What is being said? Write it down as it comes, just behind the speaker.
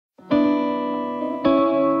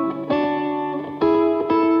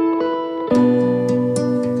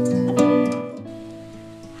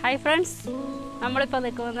friends, നമ്മളിപ്പോൾ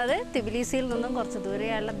നിൽക്കുന്നത് തിബിലിസിയിൽ നിന്നും കുറച്ച്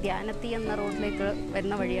ദൂരെയുള്ള ധ്യാനത്തി എന്ന റോഡിലേക്ക്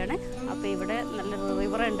വരുന്ന വഴിയാണ്. അപ്പോൾ ഇവിടെ നല്ലൊരു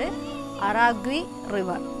റിവർ ഉണ്ട്, അറാഗ്വി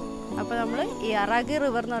റിവർ. അപ്പോൾ നമ്മൾ ഈ അറാഗ്വി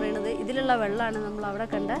റിവർ എന്ന് പറയുന്നത് ഇതിലുള്ള വെള്ളമാണ് നമ്മൾ അവിടെ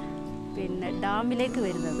കണ്ട ഡാമിലേക്ക്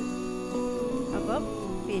വരുന്നത്. അപ്പം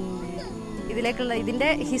ഇതിലേക്കുള്ള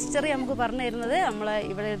ഇതിൻ്റെ ഹിസ്റ്ററി നമുക്ക് പറഞ്ഞു തരുന്നത് നമ്മളെ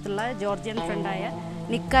ഇവിടെയുള്ള ജോർജിയൻ ഫ്രണ്ടായ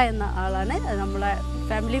നിക്ക എന്ന ആളാണ്. നമ്മളെ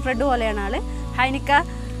ഫാമിലി ഫ്രണ്ട് പോലെയാണ് ആള്. ഹായ് നിക്ക.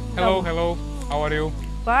 Hello, how are you?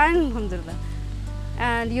 Fine, alhamdulillah.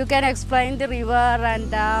 And you can explain the river and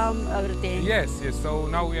dam, everything. Yes. So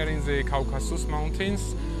now we are in the Caucasus mountains.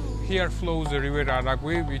 Here flows the river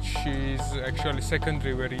Aragvi, which is actually second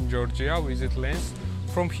river in Georgia with its length.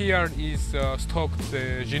 From here is stocked the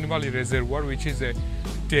Zhinvali reservoir, which is a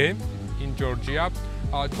dam in Georgia.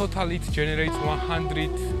 Total it generates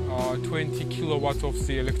 120 kilowatts of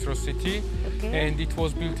the electricity. Okay. And it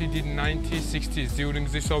was built in the 1960s during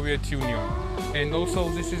the Soviet Union. And also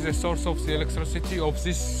this is a source of the electricity of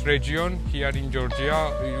this region here in Georgia,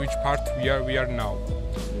 which part we are now.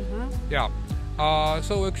 Yeah.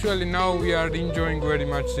 So actually now we are enjoying very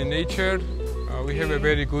much the nature. We have a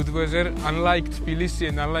very good weather, unlike Tbilisi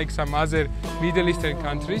and unlike some other Middle Eastern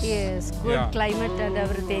countries. Yes, good climate and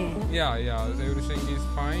everything. Yeah, everything is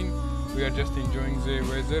fine. We are just enjoying the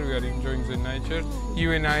weather, we are enjoying the nature.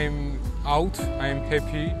 Even I'm out, I am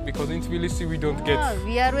happy because in Tbilisi we don't get...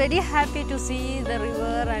 We are very happy to see the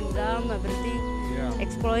river and dam, everything.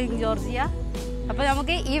 Exploring Georgia. അപ്പോൾ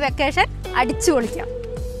നമുക്ക് ഈ vacation അടിച്ചു പൊളിക്കാം.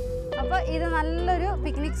 അപ്പോൾ ഇത് നല്ലൊരു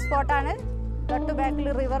picnic സ്പോട്ടാണ്. തൊട്ട് ബാക്കിൽ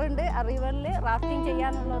റിവർ ഉണ്ട്. ആ റിവറിൽ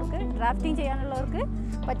ഡ്രാഫ്റ്റിംഗ് ചെയ്യാനുള്ളവർക്ക്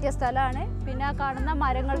പറ്റിയ സ്ഥലമാണ്. പിന്നെ ആ കാണുന്ന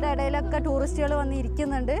മരങ്ങളുടെ ഇടയിലൊക്കെ ടൂറിസ്റ്റുകൾ വന്ന്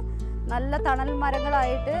ഇരിക്കുന്നുണ്ട്. നല്ല തണൽ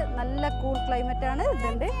മരങ്ങളായിട്ട് നല്ല കൂൾ ക്ലൈമറ്റാണ്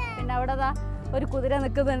ഇതുണ്ട്. പിന്നെ അവിടെ ഒരു കുതിര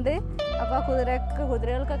നിൽക്കുന്നുണ്ട്. അപ്പോൾ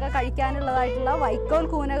കുതിരകൾക്കൊക്കെ കഴിക്കാനുള്ളതായിട്ടുള്ള വൈക്കോൽ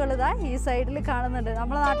കൂനകൾ ഈ സൈഡിൽ കാണുന്നുണ്ട്.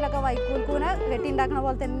 നമ്മുടെ നാട്ടിലൊക്കെ വൈക്കോൽ കൂന കെട്ടിയുണ്ടാക്കുന്ന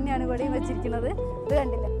പോലെ തന്നെയാണ് ഇവിടെയും വെച്ചിരിക്കുന്നത്. ഇത്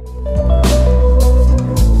കണ്ടില്ല.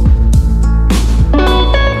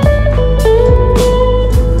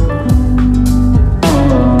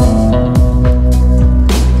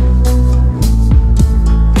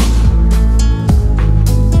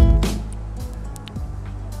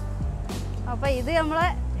 അപ്പോൾ ഇത് നമ്മളെ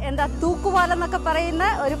തൂക്കുപാലം എന്നൊക്കെ പറയുന്ന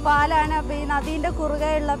ഒരു പാലാണ്. അപ്പോൾ ഈ നദീൻ്റെ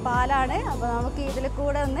കുറുകെയുള്ള പാലാണ്. അപ്പോൾ നമുക്ക് ഇതിൽ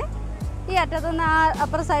കൂടെ ഒന്ന് ഈ അറ്റത്തുനിന്ന് ആ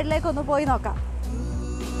അപ്പുറ സൈഡിലേക്ക് ഒന്ന് പോയി നോക്കാം.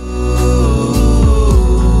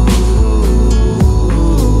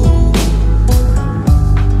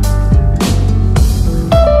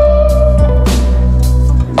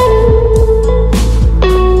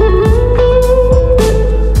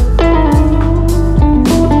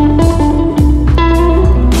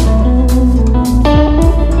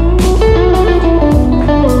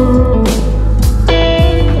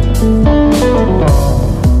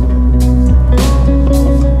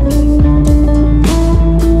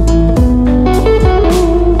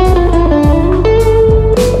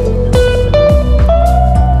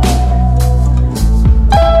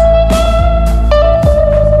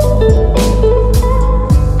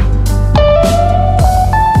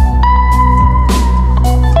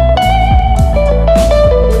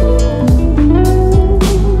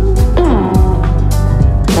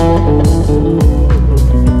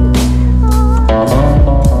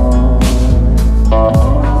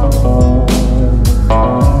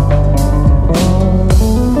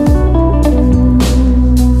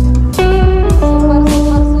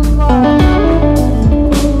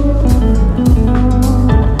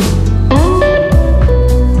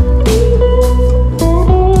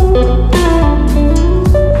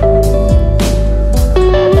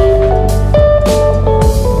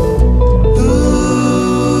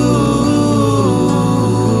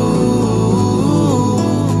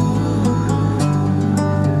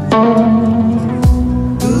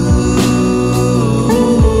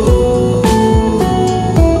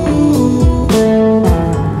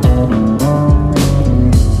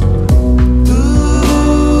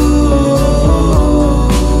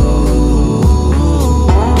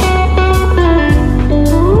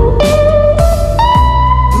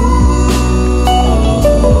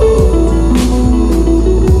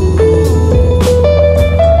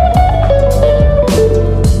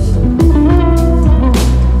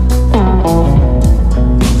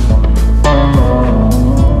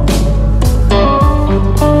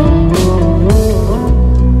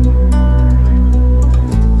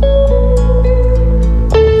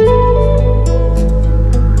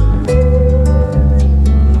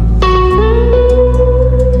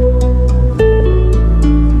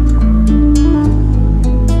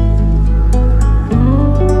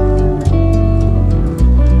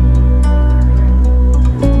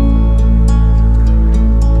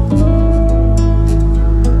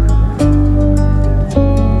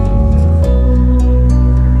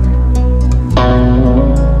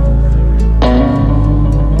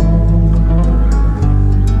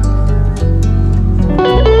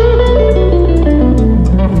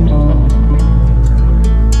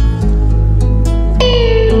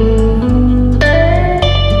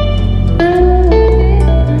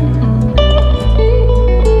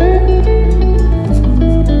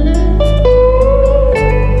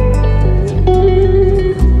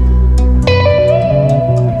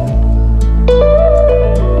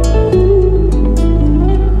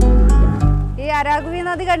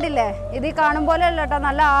 കണ്ടില്ലേ ഇത് കാണും പോലെ അല്ല കേട്ടോ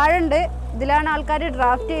നല്ല ആഴുണ്ട് ഇതിലാണ് ആൾക്കാർ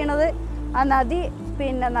ഡ്രാഫ്റ്റ് ചെയ്യണത് ആ നദി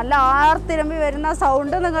പിന്നെ നല്ല ആർത്തിരമ്പി വരുന്ന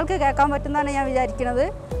സൗണ്ട് നിങ്ങൾക്ക് കേൾക്കാൻ പറ്റുന്നതാണ് ഞാൻ വിചാരിക്കുന്നത്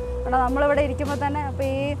കാരണം നമ്മളിവിടെ ഇരിക്കുമ്പോൾ തന്നെ അപ്പോൾ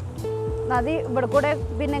ഈ നദി ഇവിടെ കൂടെ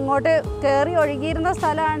പിന്നെ ഇങ്ങോട്ട് കയറി ഒഴുകിയിരുന്ന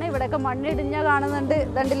സ്ഥലമാണ് ഇവിടെയൊക്കെ മണ്ണിടിഞ്ഞ കാണുന്നുണ്ട്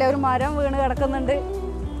ഇതുണ്ടല്ലേ ഒരു മരം വീണ് കിടക്കുന്നുണ്ട്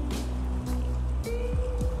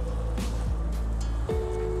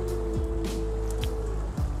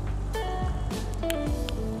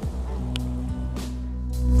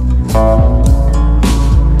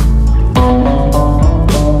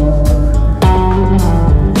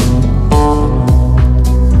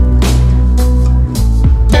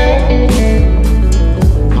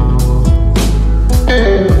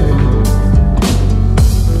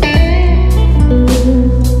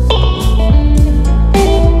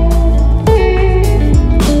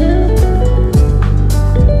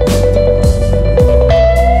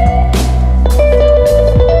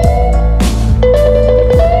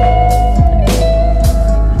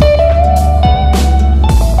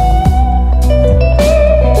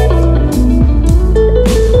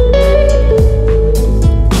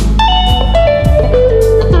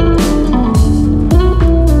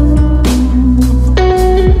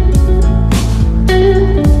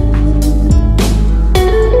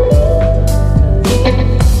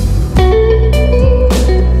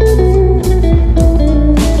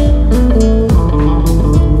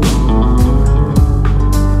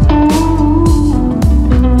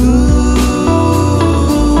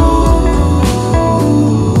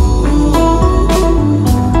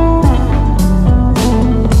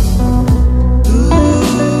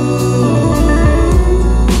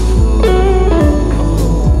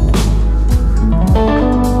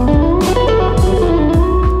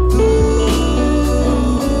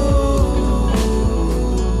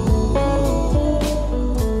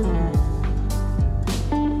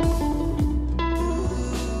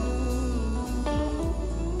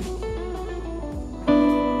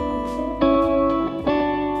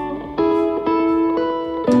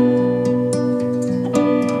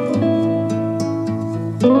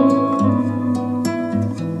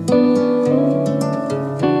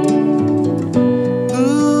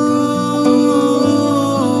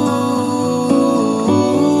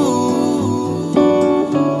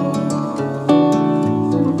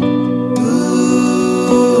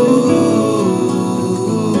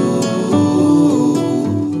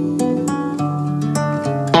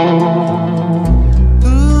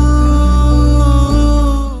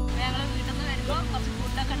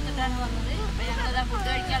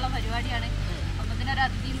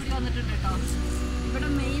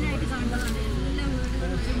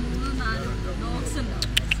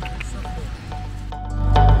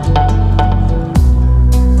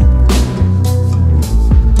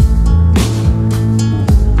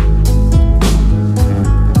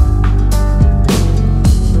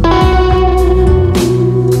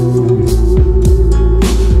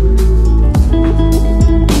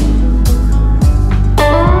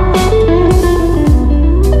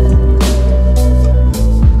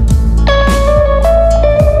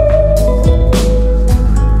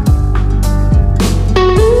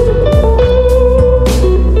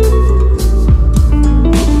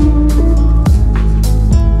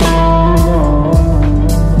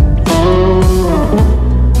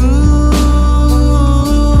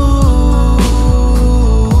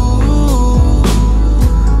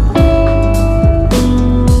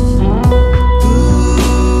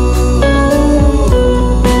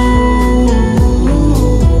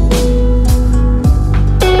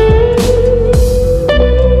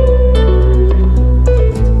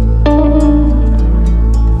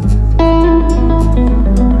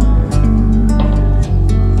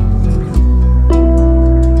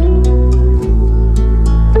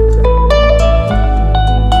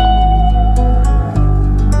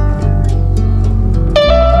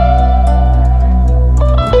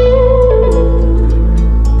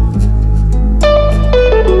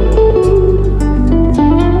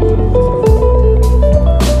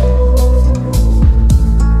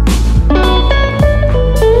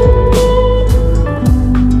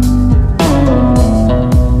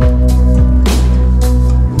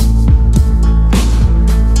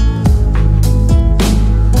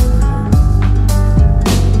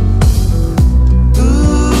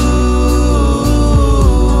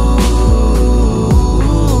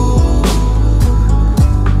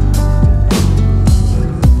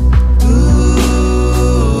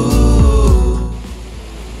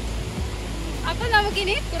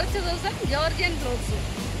ജോർജിയൻ ക്ലോത്ത്സ്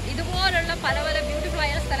ഇതുപോലുള്ള പല പല ബ്യൂട്ടിഫുൾ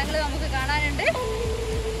ആയ സ്ഥലങ്ങൾ നമുക്ക് കാണാനുണ്ട്.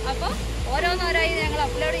 അപ്പോൾ ഓരോന്നോരായി ഞങ്ങൾ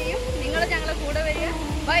അപ്ലോഡ് ചെയ്യും. നിങ്ങൾ ഞങ്ങളെ കൂടെ വരിക.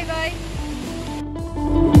 Bye bye.